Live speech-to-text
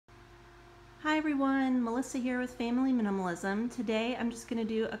everyone, Melissa here with Family Minimalism. Today I'm just going to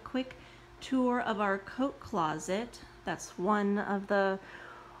do a quick tour of our coat closet. That's one of the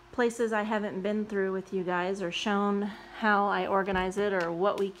places I haven't been through with you guys or shown how I organize it or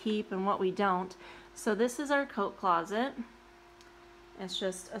what we keep and what we don't. So this is our coat closet. It's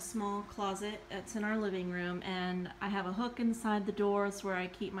just a small closet. It's in our living room, and I have a hook inside the doors where I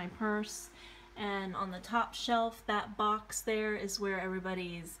keep my purse. And on the top shelf, that box there is where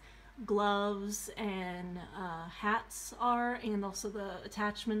everybody's gloves and hats are, and also the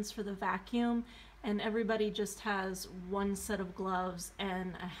attachments for the vacuum. And everybody just has one set of gloves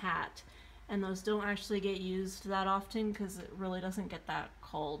and a hat, and those don't actually get used that often because it really doesn't get that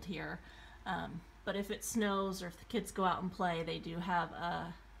cold here. But if it snows or if the kids go out and play, they do have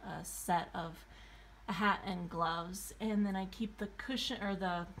a set of a hat and gloves. And then I keep the cushion or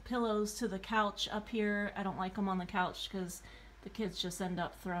the pillows to the couch up here. I don't like them on the couch because the kids just end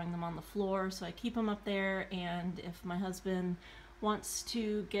up throwing them on the floor, so I keep them up there. And if my husband wants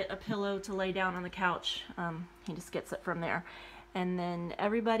to get a pillow to lay down on the couch, he just gets it from there. And then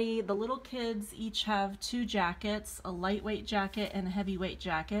everybody, the little kids, each have two jackets, a lightweight jacket and a heavyweight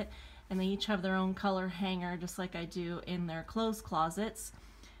jacket, and they each have their own color hanger, just like I do in their clothes closets.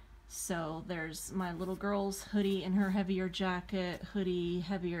 So there's my little girl's hoodie and her heavier jacket, hoodie,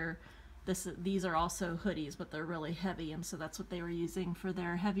 heavier. These are also hoodies, but they're really heavy, and so that's what they were using for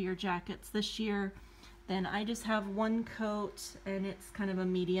their heavier jackets this year. Then I just have one coat, and it's kind of a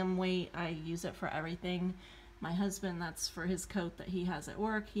medium weight. I use it for everything. My husband, that's for his coat that he has at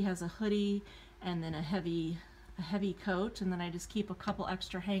work. He has a hoodie and then a heavy coat, and then I just keep a couple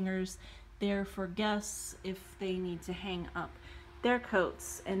extra hangers there for guests if they need to hang up their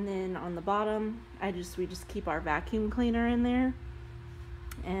coats. And then on the bottom, we just keep our vacuum cleaner in there.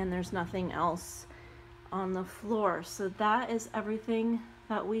 And there's nothing else on the floor. So that is everything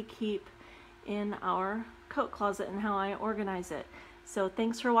that we keep in our coat closet and how I organize it. So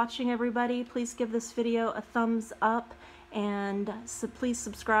thanks for watching, everybody. Please give this video a thumbs up, and please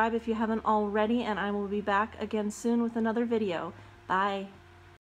subscribe if you haven't already, and I will be back again soon with another video. Bye.